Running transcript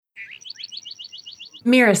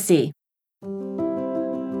Miracy.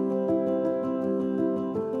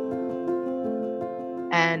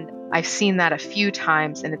 And I've seen that a few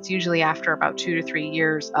times, and it's usually after about 2 to 3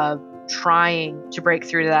 years of trying to break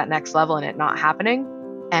through to that next level and it not happening.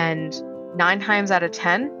 And 9 times out of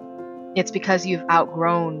 10, it's because you've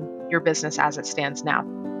outgrown your business as it stands now.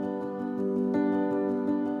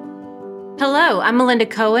 Hello, I'm Melinda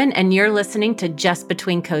Cohen, and you're listening to Just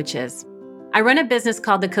Between Coaches. I run a business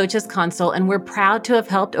called The Coaches Console, and we're proud to have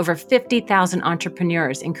helped over 50,000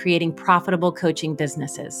 entrepreneurs in creating profitable coaching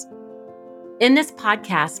businesses. In this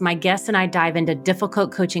podcast, my guests and I dive into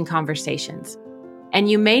difficult coaching conversations. And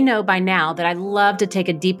you may know by now that I love to take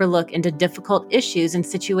a deeper look into difficult issues and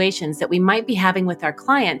situations that we might be having with our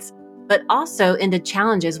clients, but also into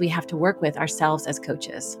challenges we have to work with ourselves as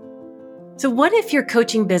coaches. So what if your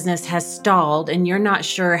coaching business has stalled and you're not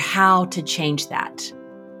sure how to change that?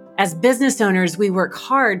 As business owners, we work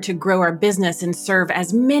hard to grow our business and serve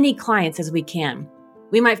as many clients as we can.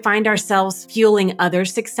 We might find ourselves fueling other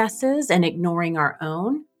successes and ignoring our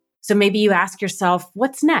own. So maybe you ask yourself,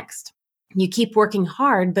 what's next? You keep working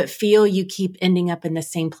hard, but feel you keep ending up in the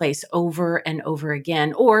same place over and over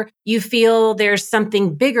again. Or you feel there's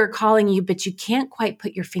something bigger calling you, but you can't quite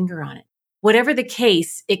put your finger on it. Whatever the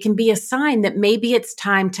case, it can be a sign that maybe it's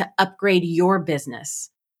time to upgrade your business.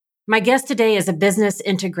 My guest today is a business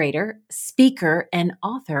integrator, speaker, and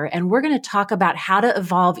author, and we're going to talk about how to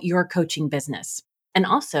evolve your coaching business, and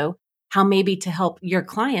also how maybe to help your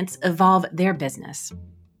clients evolve their business.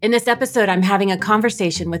 In this episode, I'm having a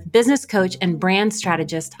conversation with business coach and brand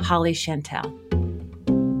strategist Holly Chantel.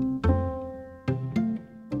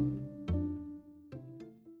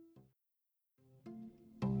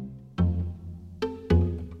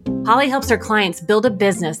 Holly helps her clients build a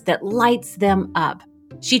business that lights them up.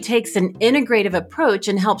 She takes an integrative approach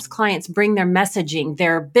and helps clients bring their messaging,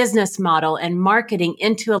 their business model, and marketing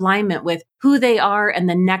into alignment with who they are and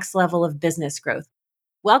the next level of business growth.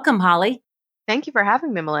 Welcome, Holly. Thank you for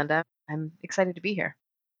having me, Melinda. I'm excited to be here.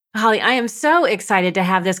 Holly, I am so excited to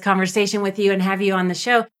have this conversation with you and have you on the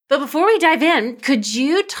show. But before we dive in, could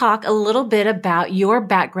you talk a little bit about your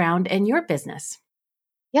background and your business?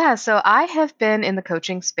 Yeah, so I have been in the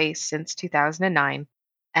coaching space since 2009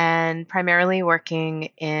 and primarily working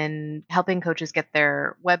in helping coaches get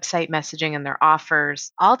their website messaging and their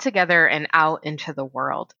offers all together and out into the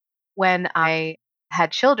world. When I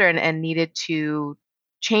had children and needed to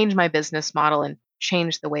change my business model and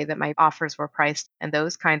change the way that my offers were priced and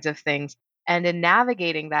those kinds of things, and in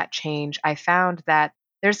navigating that change, I found that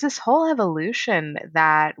there's this whole evolution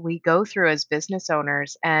that we go through as business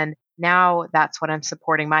owners. And now that's what I'm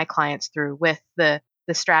supporting my clients through with the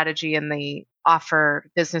strategy and the offer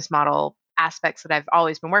business model aspects that I've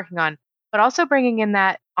always been working on, but also bringing in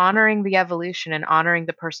that honoring the evolution and honoring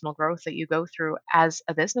the personal growth that you go through as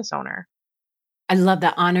a business owner. I love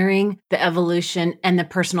that, honoring the evolution and the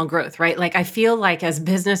personal growth, right? Like I feel like as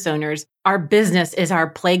business owners, our business is our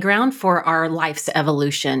playground for our life's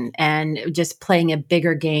evolution and just playing a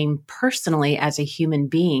bigger game personally as a human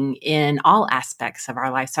being in all aspects of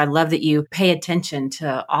our life. So I love that you pay attention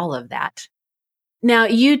to all of that. Now,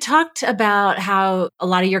 you talked about how a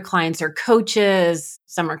lot of your clients are coaches,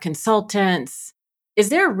 some are consultants. Is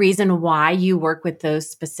there a reason why you work with those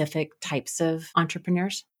specific types of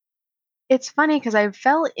entrepreneurs? It's funny because I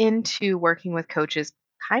fell into working with coaches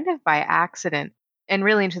kind of by accident and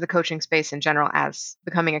really into the coaching space in general as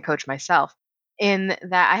becoming a coach myself. In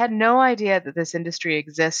that, I had no idea that this industry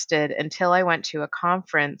existed until I went to a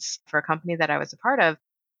conference for a company that I was a part of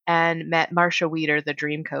and met Marsha Weeder, the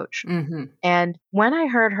dream coach. Mm-hmm. And when I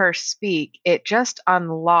heard her speak, it just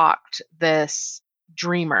unlocked this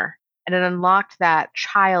dreamer and it unlocked that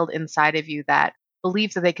child inside of you that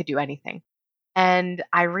believes that they could do anything. And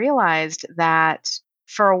I realized that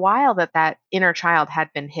for a while that inner child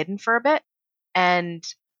had been hidden for a bit. And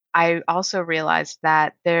I also realized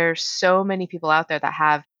that there's so many people out there that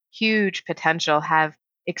have huge potential, have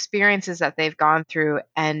experiences that they've gone through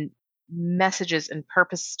and messages and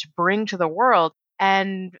purpose to bring to the world.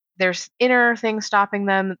 And there's inner things stopping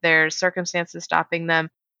them, there's circumstances stopping them.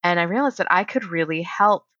 And I realized that I could really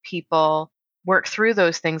help people work through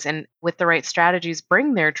those things and with the right strategies,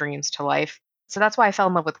 bring their dreams to life. So that's why I fell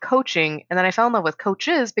in love with coaching. And then I fell in love with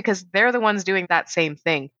coaches because they're the ones doing that same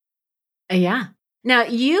thing. Yeah. Now,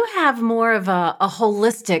 you have more of a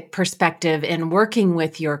holistic perspective in working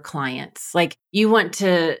with your clients. Like you want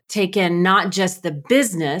to take in not just the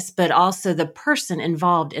business, but also the person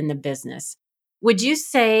involved in the business. Would you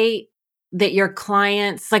say that your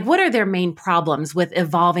clients, like what are their main problems with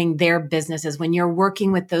evolving their businesses when you're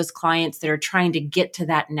working with those clients that are trying to get to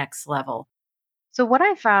that next level? So, what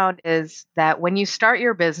I found is that when you start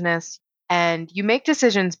your business and you make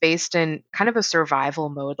decisions based in kind of a survival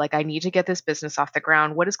mode, like, I need to get this business off the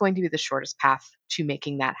ground, what is going to be the shortest path to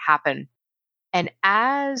making that happen? And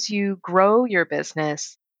as you grow your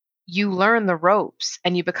business, you learn the ropes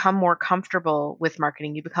and you become more comfortable with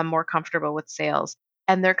marketing, you become more comfortable with sales.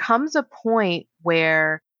 And there comes a point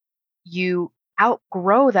where you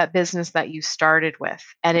outgrow that business that you started with.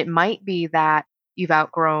 And it might be that you've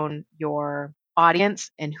outgrown your audience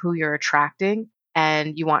and who you're attracting,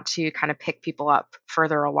 and you want to kind of pick people up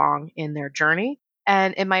further along in their journey.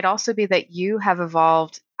 And it might also be that you have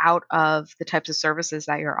evolved out of the types of services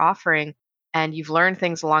that you're offering, and you've learned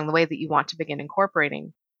things along the way that you want to begin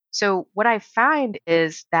incorporating. So, what I find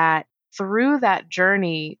is that through that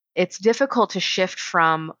journey, it's difficult to shift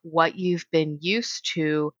from what you've been used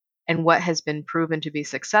to and what has been proven to be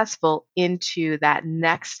successful into that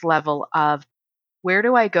next level of, where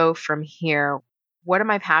do I go from here? What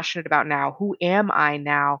am I passionate about now? Who am I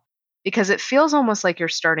now? Because it feels almost like you're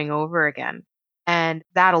starting over again. And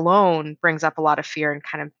that alone brings up a lot of fear and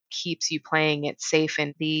kind of keeps you playing it safe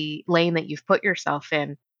in the lane that you've put yourself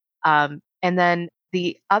in. And then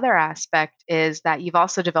the other aspect is that you've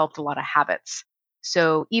also developed a lot of habits.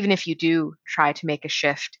 So even if you do try to make a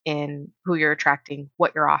shift in who you're attracting,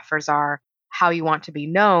 what your offers are, how you want to be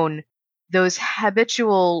known, those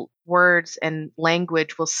habitual words and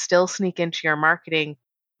language will still sneak into your marketing,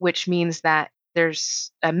 which means that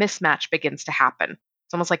there's a mismatch begins to happen.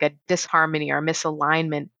 It's almost like a disharmony or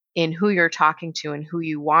misalignment in who you're talking to and who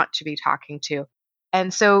you want to be talking to.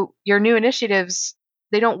 And so your new initiatives,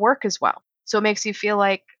 they don't work as well. So it makes you feel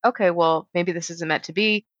like, okay, well, maybe this isn't meant to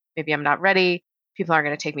be. Maybe I'm not ready. People aren't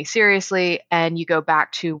going to take me seriously. And you go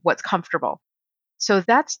back to what's comfortable. So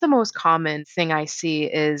that's the most common thing I see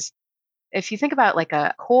is, if you think about, like,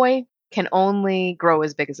 a koi can only grow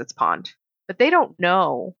as big as its pond, but they don't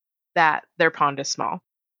know that their pond is small.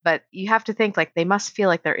 But you have to think, like, they must feel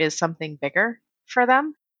like there is something bigger for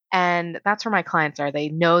them. And that's where my clients are. They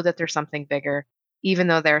know that there's something bigger, even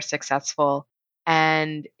though they're successful.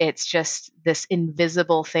 And it's just this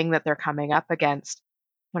invisible thing that they're coming up against.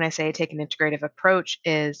 When I say take an integrative approach,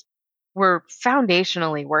 is we're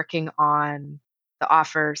foundationally working on the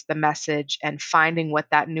offers, the message, and finding what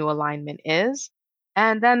that new alignment is.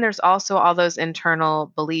 And then there's also all those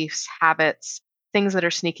internal beliefs, habits, things that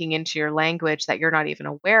are sneaking into your language that you're not even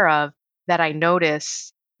aware of, that I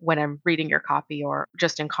notice when I'm reading your copy or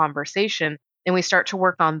just in conversation. And we start to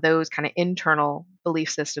work on those kind of internal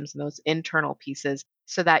belief systems and those internal pieces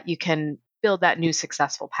so that you can build that new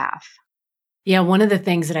successful path. Yeah, one of the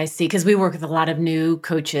things that I see, because we work with a lot of new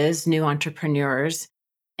coaches, new entrepreneurs,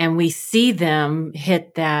 and we see them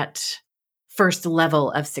hit that first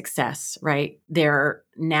level of success, right? They're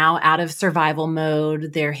now out of survival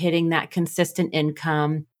mode, they're hitting that consistent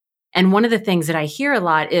income. And one of the things that I hear a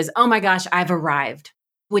lot is, oh my gosh, I've arrived,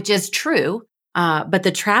 which is true. But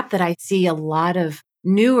the trap that I see a lot of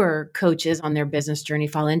newer coaches on their business journey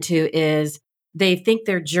fall into is they think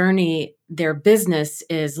their journey, their business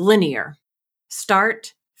is linear.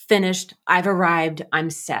 Start, finished, I've arrived, I'm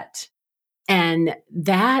set. And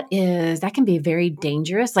that can be very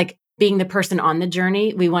dangerous. Like, being the person on the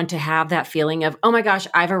journey, we want to have that feeling of, oh my gosh,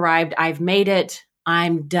 I've arrived, I've made it,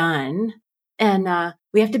 I'm done. And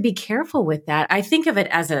we have to be careful with that. I think of it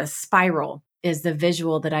as a spiral, is the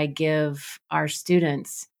visual that I give our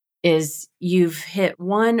students. Is you've hit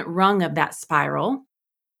one rung of that spiral,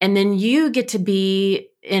 and then you get to be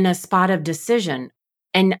in a spot of decision.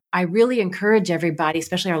 And I really encourage everybody,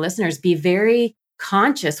 especially our listeners, be very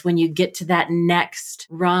conscious when you get to that next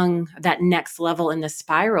rung, that next level in the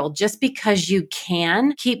spiral. Just because you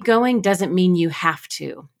can keep going doesn't mean you have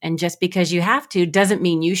to. And just because you have to doesn't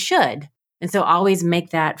mean you should. And so always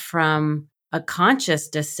make that from a conscious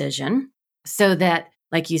decision, so that,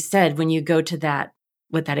 like you said, when you go to that,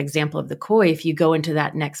 with that example of the koi, if you go into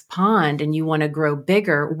that next pond and you want to grow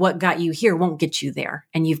bigger, what got you here won't get you there.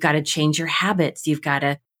 And you've got to change your habits. You've got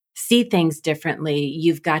to see things differently.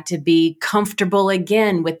 You've got to be comfortable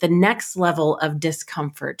again with the next level of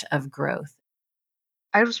discomfort of growth.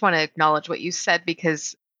 I just want to acknowledge what you said,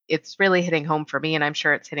 because it's really hitting home for me, and I'm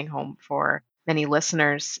sure it's hitting home for many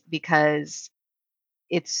listeners, because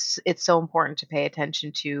it's so important to pay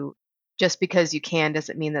attention to. Just because you can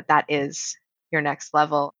doesn't mean that that is your next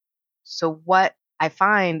level. So what I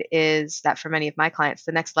find is that for many of my clients,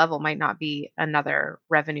 the next level might not be another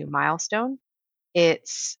revenue milestone.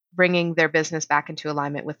 It's bringing their business back into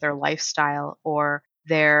alignment with their lifestyle, or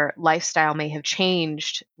their lifestyle may have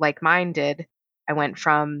changed like mine did. I went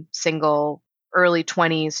from single early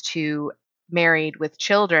 20s to married with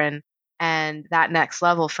children. And that next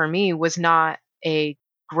level for me was not a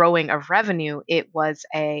growing of revenue. It was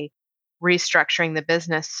a restructuring the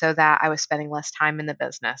business so that I was spending less time in the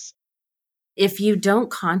business. If you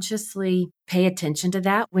don't consciously pay attention to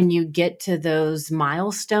that, when you get to those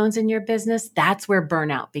milestones in your business, that's where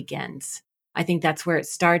burnout begins. I think that's where it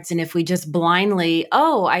starts. And if we just blindly,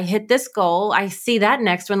 oh, I hit this goal, I see that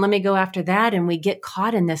next one, let me go after that. And we get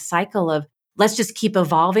caught in this cycle of let's just keep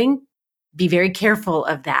evolving. Be very careful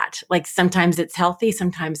of that. Like sometimes it's healthy,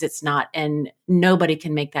 sometimes it's not. And nobody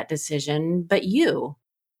can make that decision but you.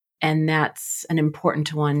 And that's an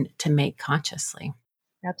important one to make consciously.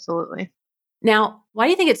 Absolutely. Now, why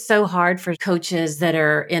do you think it's so hard for coaches that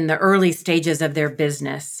are in the early stages of their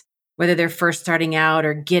business, whether they're first starting out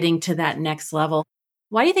or getting to that next level?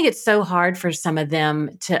 Why do you think it's so hard for some of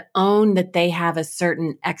them to own that they have a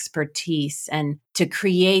certain expertise and to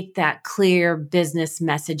create that clear business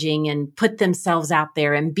messaging and put themselves out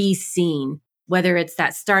there and be seen, whether it's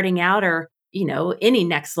that starting out or, any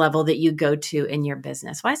next level that you go to in your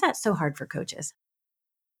business? Why is that so hard for coaches?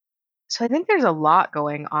 So I think there's a lot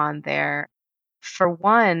going on there. For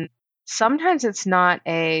one, sometimes it's not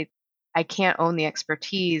I can't own the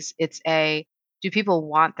expertise. It's do people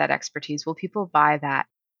want that expertise? Will people buy that?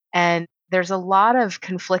 And there's a lot of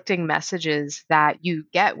conflicting messages that you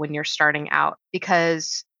get when you're starting out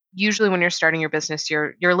because usually when you're starting your business,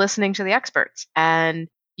 you're listening to the experts and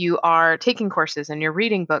you are taking courses and you're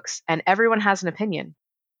reading books and everyone has an opinion.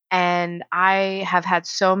 And I have had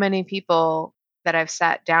so many people that I've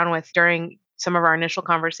sat down with during some of our initial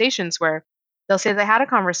conversations where they'll say they had a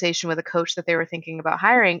conversation with a coach that they were thinking about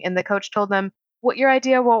hiring, and the coach told them, "What your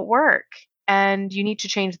idea won't work, and you need to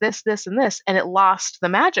change this, this, and this." And it lost the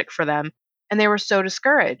magic for them, and they were so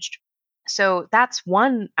discouraged. So that's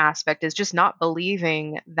one aspect is just not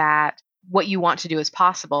believing that what you want to do is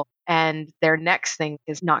possible and their next thing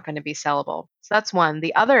is not going to be sellable. So that's one.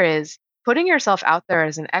 The other is putting yourself out there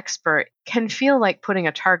as an expert can feel like putting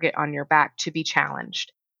a target on your back to be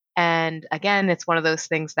challenged. And again, it's one of those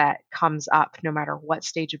things that comes up no matter what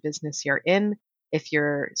stage of business you're in. If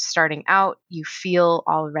you're starting out, you feel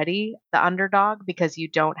already the underdog because you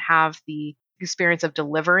don't have the experience of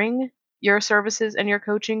delivering your services and your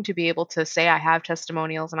coaching to be able to say, I have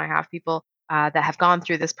testimonials and I have people that have gone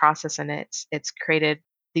through this process and it's created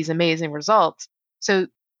these amazing results. So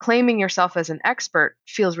claiming yourself as an expert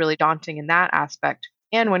feels really daunting in that aspect.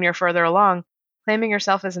 And when you're further along, claiming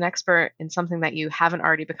yourself as an expert in something that you haven't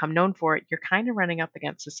already become known for, you're kind of running up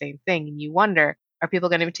against the same thing. And you wonder, are people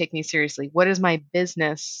going to take me seriously? What is my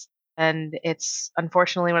business? And it's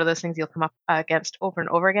unfortunately one of those things you'll come up against over and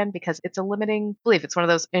over again because it's a limiting belief. It's one of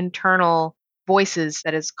those internal voices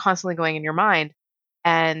that is constantly going in your mind.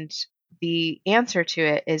 And the answer to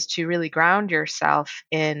it is to really ground yourself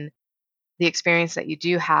in the experience that you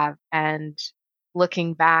do have and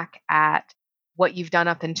looking back at what you've done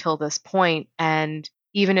up until this point. And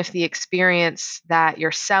even if the experience that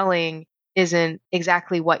you're selling isn't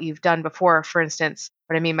exactly what you've done before, for instance,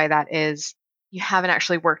 what I mean by that is you haven't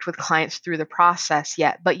actually worked with clients through the process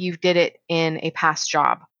yet, but you did it in a past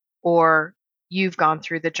job or you've gone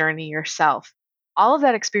through the journey yourself. All of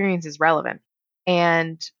that experience is relevant.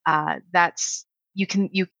 And that's you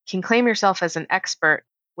can claim yourself as an expert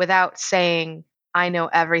without saying, I know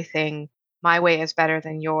everything, my way is better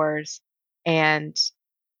than yours, and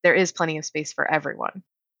there is plenty of space for everyone.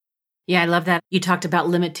 Yeah, I love that. You talked about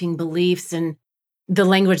limiting beliefs and the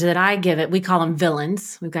language that I give it, we call them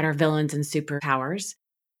villains. We've got our villains and superpowers.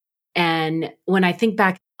 And when I think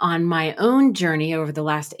back on my own journey over the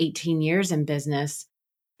last 18 years in business,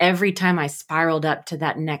 every time I spiraled up to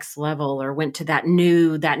that next level or went to that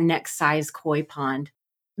next size koi pond,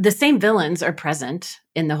 the same villains are present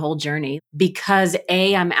in the whole journey because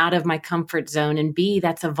A, I'm out of my comfort zone, and B,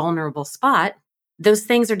 that's a vulnerable spot. Those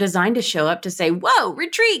things are designed to show up to say, whoa,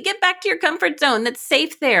 retreat, get back to your comfort zone. That's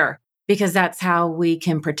safe there, because that's how we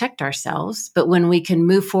can protect ourselves. But when we can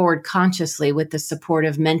move forward consciously with the support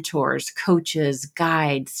of mentors, coaches,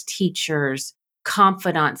 guides, teachers,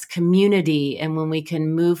 confidants, community, and when we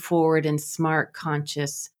can move forward in smart,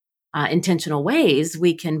 conscious, intentional ways,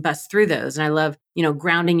 we can bust through those. And I love,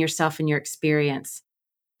 grounding yourself in your experience.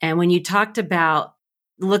 And when you talked about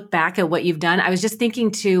look back at what you've done, I was just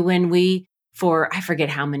thinking too, when for I forget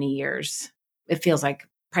how many years, it feels like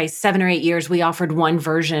probably 7 or 8 years, we offered one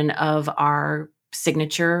version of our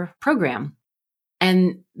signature program.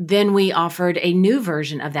 And then we offered a new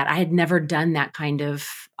version of that. I had never done that kind of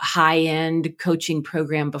high-end coaching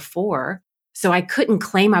program before. So I couldn't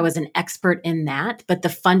claim I was an expert in that, but the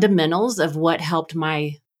fundamentals of what helped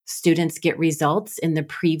my students get results in the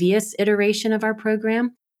previous iteration of our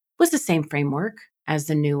program was the same framework as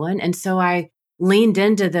the new one. And so I leaned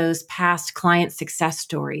into those past client success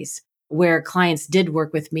stories where clients did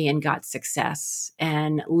work with me and got success,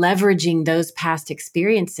 and leveraging those past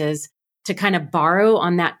experiences to kind of borrow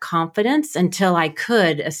on that confidence until I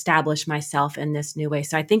could establish myself in this new way.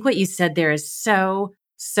 So I think what you said there is so,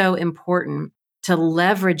 so important, to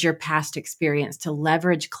leverage your past experience, to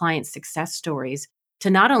leverage client success stories, to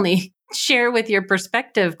not only share with your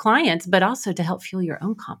prospective clients, but also to help fuel your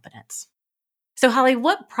own confidence. So, Holly,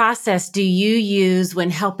 what process do you use when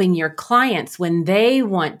helping your clients when they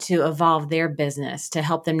want to evolve their business to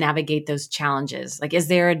help them navigate those challenges? Like, is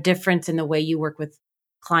there a difference in the way you work with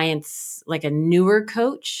clients, like a newer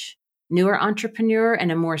coach, newer entrepreneur,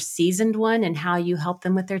 and a more seasoned one, and how you help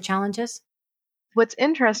them with their challenges? What's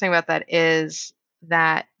interesting about that is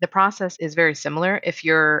that the process is very similar if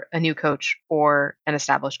you're a new coach or an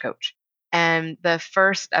established coach. And the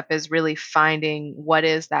first step is really finding what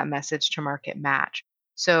is that message to market match.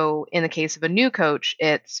 So, in the case of a new coach,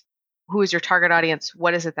 it's who is your target audience?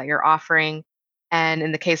 What is it that you're offering? And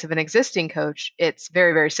in the case of an existing coach, it's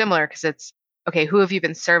very, very similar because it's okay, who have you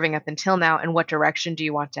been serving up until now and what direction do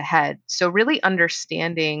you want to head? So, really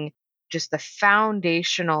understanding just the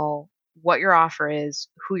foundational what your offer is,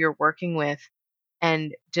 who you're working with,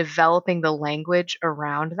 and developing the language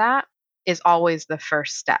around that is always the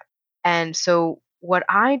first step. And so what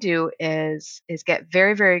I do is get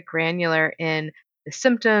very, very granular in the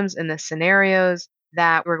symptoms and the scenarios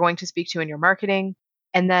that we're going to speak to in your marketing,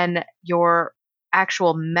 and then your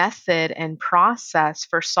actual method and process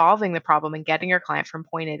for solving the problem and getting your client from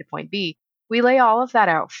point A to point B. We lay all of that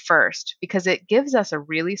out first because it gives us a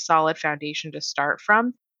really solid foundation to start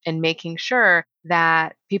from, and making sure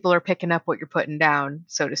that people are picking up what you're putting down,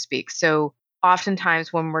 so to speak. So,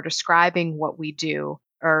 oftentimes when we're describing what we do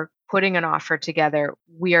or putting an offer together,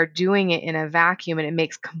 we are doing it in a vacuum and it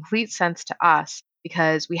makes complete sense to us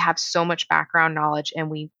because we have so much background knowledge and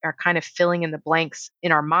we are kind of filling in the blanks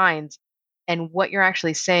in our minds. And what you're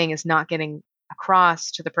actually saying is not getting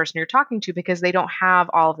across to the person you're talking to because they don't have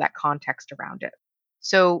all of that context around it.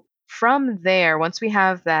 So, from there, once we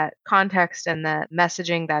have that context and the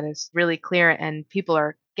messaging that is really clear and people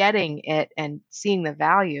are getting it and seeing the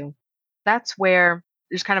value, that's where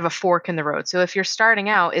there's kind of a fork in the road. So if you're starting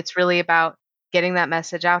out, it's really about getting that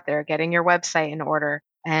message out there, getting your website in order,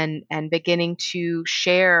 and beginning to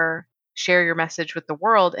share your message with the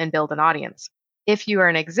world and build an audience. If you are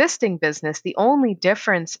an existing business, the only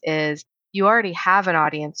difference is you already have an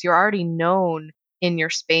audience. You're already known in your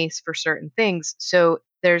space for certain things. So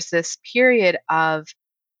there's this period of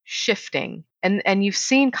shifting. And you've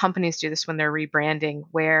seen companies do this when they're rebranding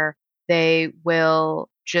where they will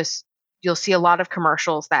just you'll see a lot of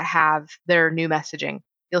commercials that have their new messaging.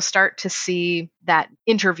 You'll start to see that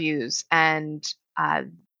interviews and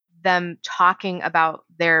them talking about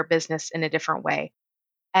their business in a different way.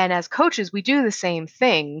 And as coaches, we do the same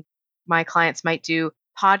thing. My clients might do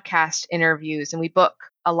podcast interviews, and we book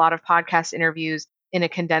a lot of podcast interviews in a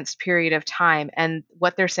condensed period of time. And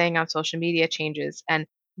what they're saying on social media changes, and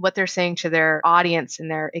what they're saying to their audience and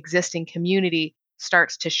their existing community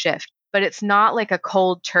starts to shift. But it's not like a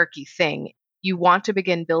cold turkey thing. You want to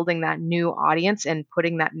begin building that new audience and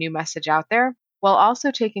putting that new message out there while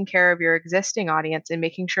also taking care of your existing audience and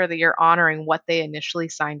making sure that you're honoring what they initially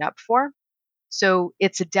signed up for. So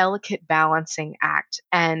it's a delicate balancing act.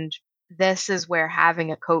 And this is where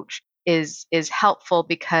having a coach is helpful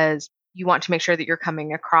because you want to make sure that you're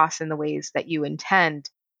coming across in the ways that you intend.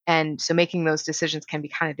 And so making those decisions can be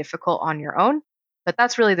kind of difficult on your own. But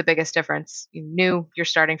that's really the biggest difference. You new, you're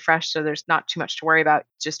starting fresh, so there's not too much to worry about.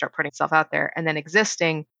 Just start putting yourself out there. And then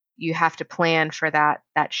existing, you have to plan for that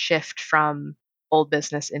shift from old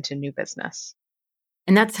business into new business.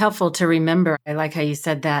 And that's helpful to remember. I like how you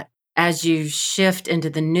said that. As you shift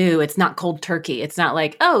into the new, it's not cold turkey. It's not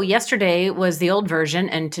like, oh, yesterday was the old version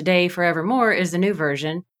and today forevermore is the new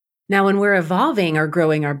version. Now, when we're evolving or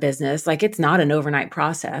growing our business, like it's not an overnight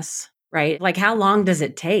process, right? Like how long does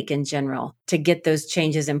it take in general to get those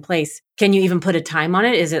changes in place? Can you even put a time on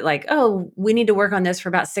it? Is it like, oh, we need to work on this for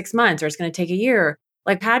about 6 months or it's going to take a year?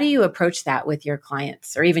 Like, how do you approach that with your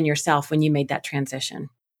clients or even yourself when you made that transition?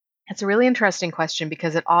 It's a really interesting question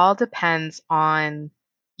because it all depends on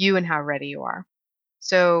you and how ready you are.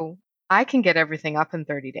 So I can get everything up in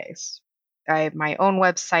 30 days. I have my own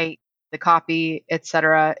website, the copy,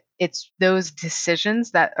 etc. It's those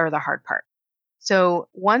decisions that are the hard part. So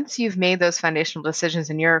once you've made those foundational decisions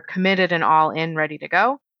and you're committed and all in, ready to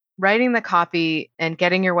go, writing the copy and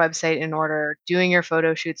getting your website in order, doing your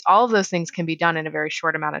photo shoots, all of those things can be done in a very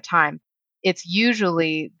short amount of time. It's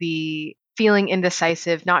usually the feeling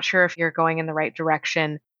indecisive, not sure if you're going in the right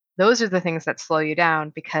direction, those are the things that slow you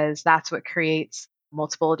down because that's what creates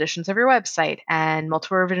multiple editions of your website and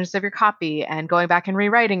multiple revisions of your copy and going back and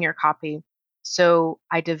rewriting your copy. So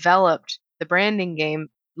I developed the branding game,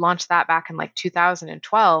 launched that back in like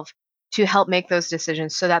 2012 to help make those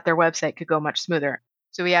decisions so that their website could go much smoother.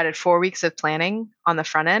 So we added 4 weeks of planning on the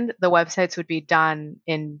front end. The websites would be done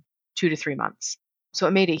in 2 to 3 months. So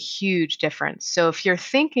it made a huge difference. So if you're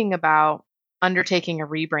thinking about undertaking a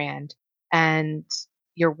rebrand and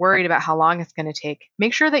you're worried about how long it's going to take,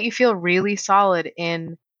 make sure that you feel really solid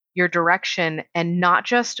in your direction and not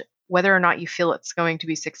just whether or not you feel it's going to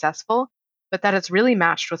be successful, but that it's really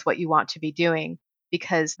matched with what you want to be doing,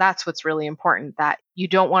 because that's what's really important, that you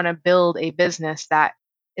don't want to build a business that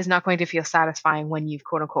is not going to feel satisfying when you've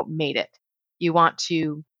quote unquote made it. You want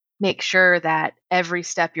to make sure that every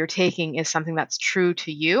step you're taking is something that's true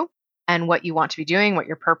to you and what you want to be doing, what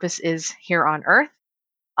your purpose is here on earth.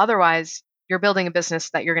 Otherwise, you're building a business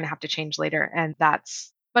that you're going to have to change later. And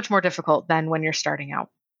that's much more difficult than when you're starting out.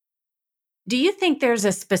 Do you think there's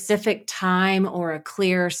a specific time or a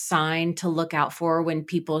clear sign to look out for when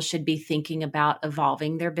people should be thinking about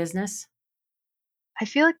evolving their business? I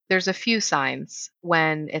feel like there's a few signs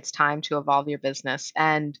when it's time to evolve your business,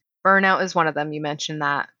 and burnout is one of them. You mentioned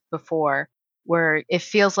that before, where it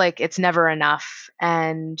feels like it's never enough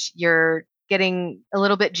and you're getting a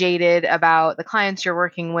little bit jaded about the clients you're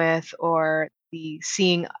working with or the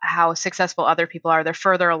seeing how successful other people are. They're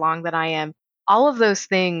further along than I am. All of those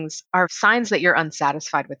things are signs that you're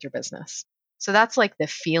unsatisfied with your business. So that's like the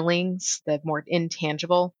feelings, the more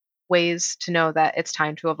intangible ways to know that it's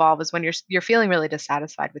time to evolve is when you're feeling really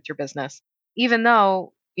dissatisfied with your business, even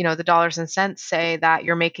though, the dollars and cents say that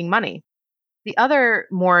you're making money. The other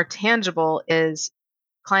more tangible is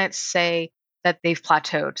clients say that they've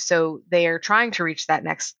plateaued. So they are trying to reach that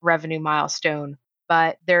next revenue milestone,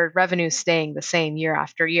 but their revenue is staying the same year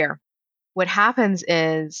after year. What happens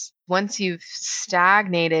is once you've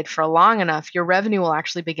stagnated for long enough, your revenue will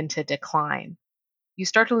actually begin to decline. You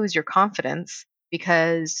start to lose your confidence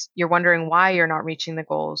because you're wondering why you're not reaching the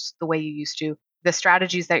goals the way you used to. The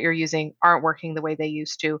strategies that you're using aren't working the way they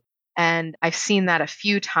used to. And I've seen that a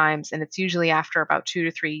few times, and it's usually after about 2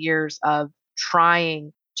 to 3 years of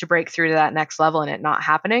trying to break through to that next level and it not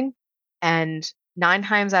happening. And 9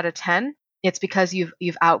 times out of 10, it's because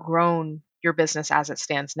you've outgrown your business as it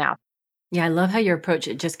stands now. Yeah, I love how your approach,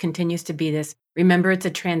 it just continues to be this. Remember, it's a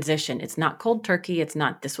transition. It's not cold turkey. It's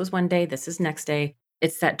not this was one day, this is next day.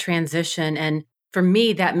 It's that transition. And for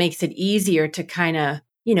me, that makes it easier to kind of,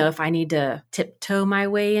 if I need to tiptoe my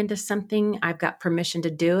way into something, I've got permission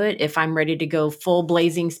to do it. If I'm ready to go full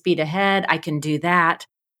blazing speed ahead, I can do that.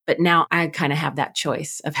 But now I kind of have that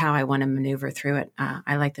choice of how I want to maneuver through it.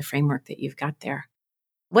 I like the framework that you've got there.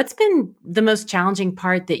 What's been the most challenging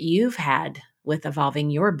part that you've had with evolving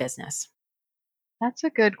your business? That's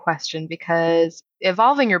a good question because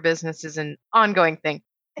evolving your business is an ongoing thing.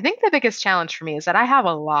 I think the biggest challenge for me is that I have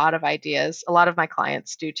a lot of ideas. A lot of my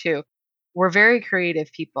clients do too. We're very creative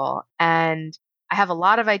people, and I have a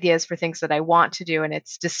lot of ideas for things that I want to do, and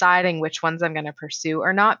it's deciding which ones I'm going to pursue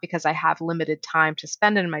or not because I have limited time to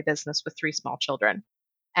spend in my business with 3 small children.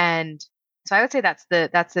 And so I would say that's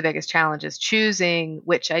the biggest challenge is choosing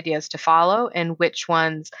which ideas to follow and which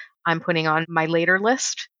ones I'm putting on my later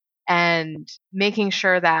list and making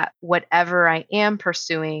sure that whatever I am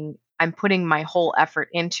pursuing, I'm putting my whole effort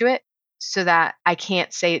into it so that I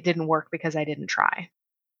can't say it didn't work because I didn't try.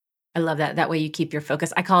 I love that. That way you keep your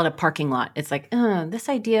focus. I call it a parking lot. It's like, this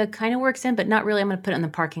idea kind of works in, but not really. I'm going to put it in the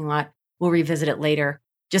parking lot. We'll revisit it later.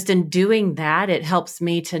 Just in doing that, it helps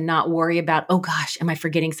me to not worry about, oh gosh, am I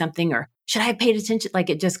forgetting something? Or should I have paid attention? Like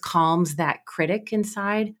it just calms that critic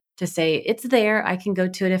inside to say, it's there. I can go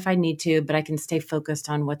to it if I need to, but I can stay focused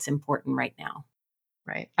on what's important right now.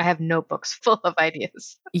 Right. I have notebooks full of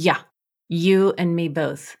ideas. Yeah. You and me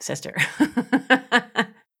both, sister.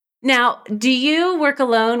 Now, do you work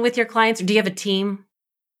alone with your clients or do you have a team?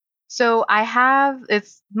 So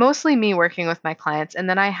it's mostly me working with my clients, and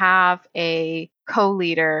then I have a co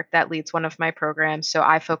leader that leads one of my programs. So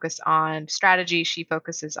I focus on strategy. She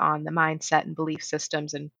focuses on the mindset and belief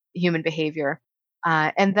systems and human behavior.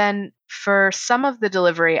 And then for some of the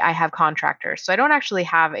delivery, I have contractors. So I don't actually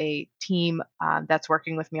have a team that's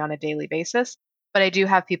working with me on a daily basis, but I do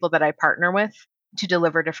have people that I partner with to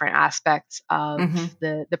deliver different aspects of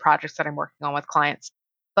Mm-hmm. the projects that I'm working on with clients.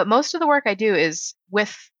 But most of the work I do is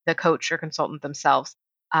with the coach or consultant themselves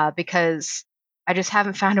because I just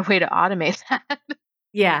haven't found a way to automate that.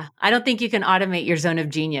 Yeah, I don't think you can automate your zone of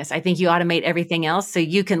genius. I think you automate everything else so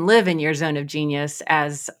you can live in your zone of genius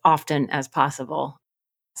as often as possible.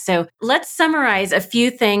 So let's summarize a few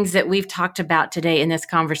things that we've talked about today in this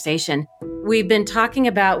conversation. We've been talking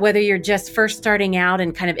about whether you're just first starting out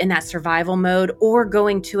and kind of in that survival mode or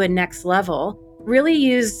going to a next level. Really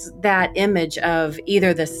use that image of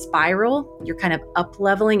either the spiral, you're kind of up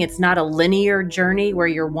leveling. It's not a linear journey where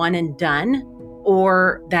you're one and done,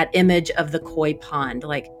 or that image of the koi pond.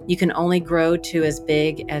 Like you can only grow to as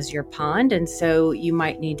big as your pond. And so you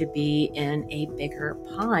might need to be in a bigger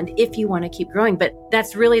pond if you want to keep growing. But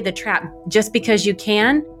that's really the trap. Just because you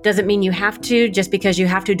can doesn't mean you have to. Just because you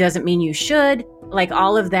have to doesn't mean you should. Like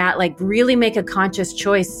all of that, like really make a conscious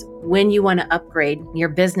choice when you want to upgrade your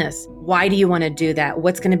business. Why do you want to do that?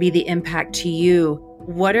 What's going to be the impact to you?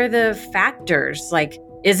 What are the factors? Like,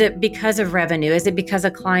 is it because of revenue? Is it because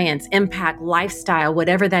of clients, impact, lifestyle,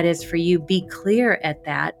 whatever that is for you? Be clear at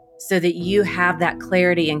that so that you have that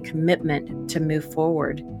clarity and commitment to move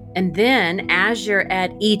forward. And then as you're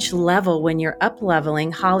at each level, when you're up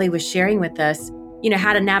leveling, Holly was sharing with us,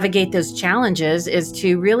 how to navigate those challenges is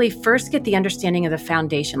to really first get the understanding of the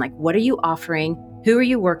foundation. Like, what are you offering? Who are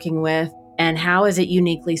you working with? And how is it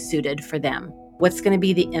uniquely suited for them? What's going to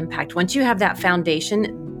be the impact? Once you have that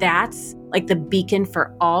foundation, that's like the beacon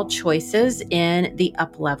for all choices in the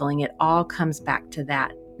up leveling. It all comes back to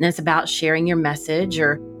that. And it's about sharing your message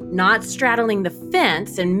or not straddling the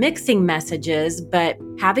fence and mixing messages, but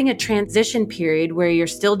having a transition period where you're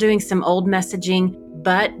still doing some old messaging,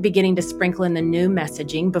 but beginning to sprinkle in the new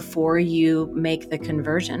messaging before you make the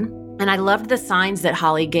conversion. And I loved the signs that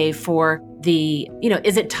Holly gave for the,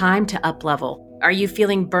 is it time to up level? Are you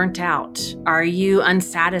feeling burnt out? Are you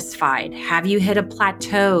unsatisfied? Have you hit a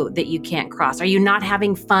plateau that you can't cross? Are you not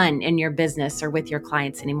having fun in your business or with your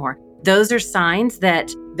clients anymore? Those are signs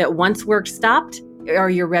that once work stopped or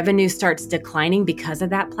your revenue starts declining because of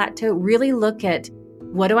that plateau, really look at,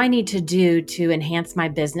 what do I need to do to enhance my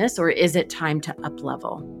business, or is it time to up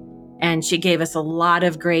level? And she gave us a lot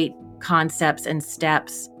of great concepts and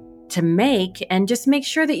steps to make, and just make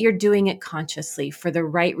sure that you're doing it consciously for the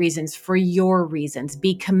right reasons, for your reasons.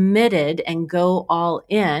 Be committed and go all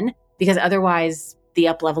in, because otherwise the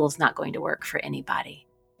up level is not going to work for anybody.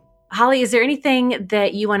 Holly, is there anything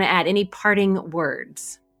that you want to add? Any parting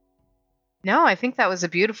words? No, I think that was a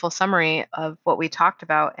beautiful summary of what we talked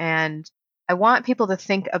about. And I want people to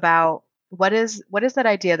think about what is that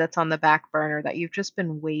idea that's on the back burner that you've just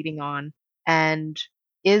been waiting on, and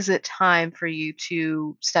is it time for you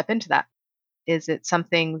to step into that? Is it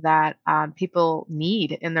something that people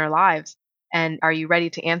need in their lives? And are you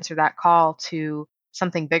ready to answer that call to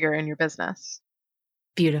something bigger in your business?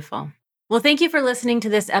 Beautiful. Well, thank you for listening to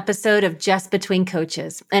this episode of Just Between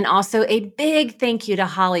Coaches. And also a big thank you to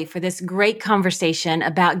Holly for this great conversation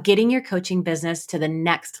about getting your coaching business to the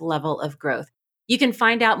next level of growth. You can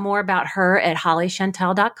find out more about her at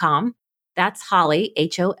hollychantal.com. That's Holly,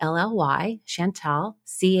 Holly, Chantal,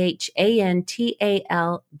 CHANTAL.com.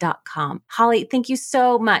 Holly, thank you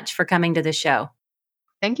so much for coming to the show.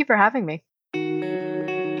 Thank you for having me.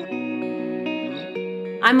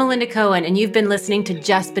 I'm Melinda Cohen, and you've been listening to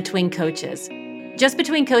Just Between Coaches. Just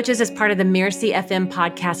Between Coaches is part of the Mirasee FM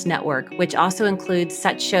podcast network, which also includes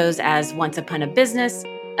such shows as Once Upon a Business,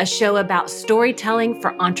 a show about storytelling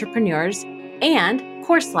for entrepreneurs, and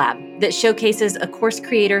Course Lab that showcases a course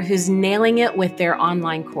creator who's nailing it with their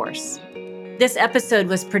online course. This episode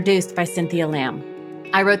was produced by Cynthia Lamb.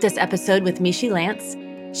 I wrote this episode with Mishi Lance.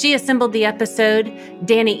 She assembled the episode.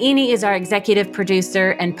 Danny Eni is our executive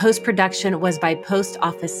producer, and post-production was by Post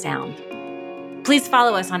Office Sound. Please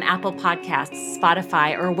follow us on Apple Podcasts,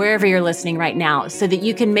 Spotify, or wherever you're listening right now so that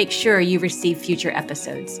you can make sure you receive future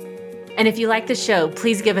episodes. And if you like the show,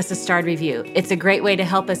 please give us a starred review. It's a great way to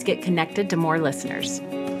help us get connected to more listeners.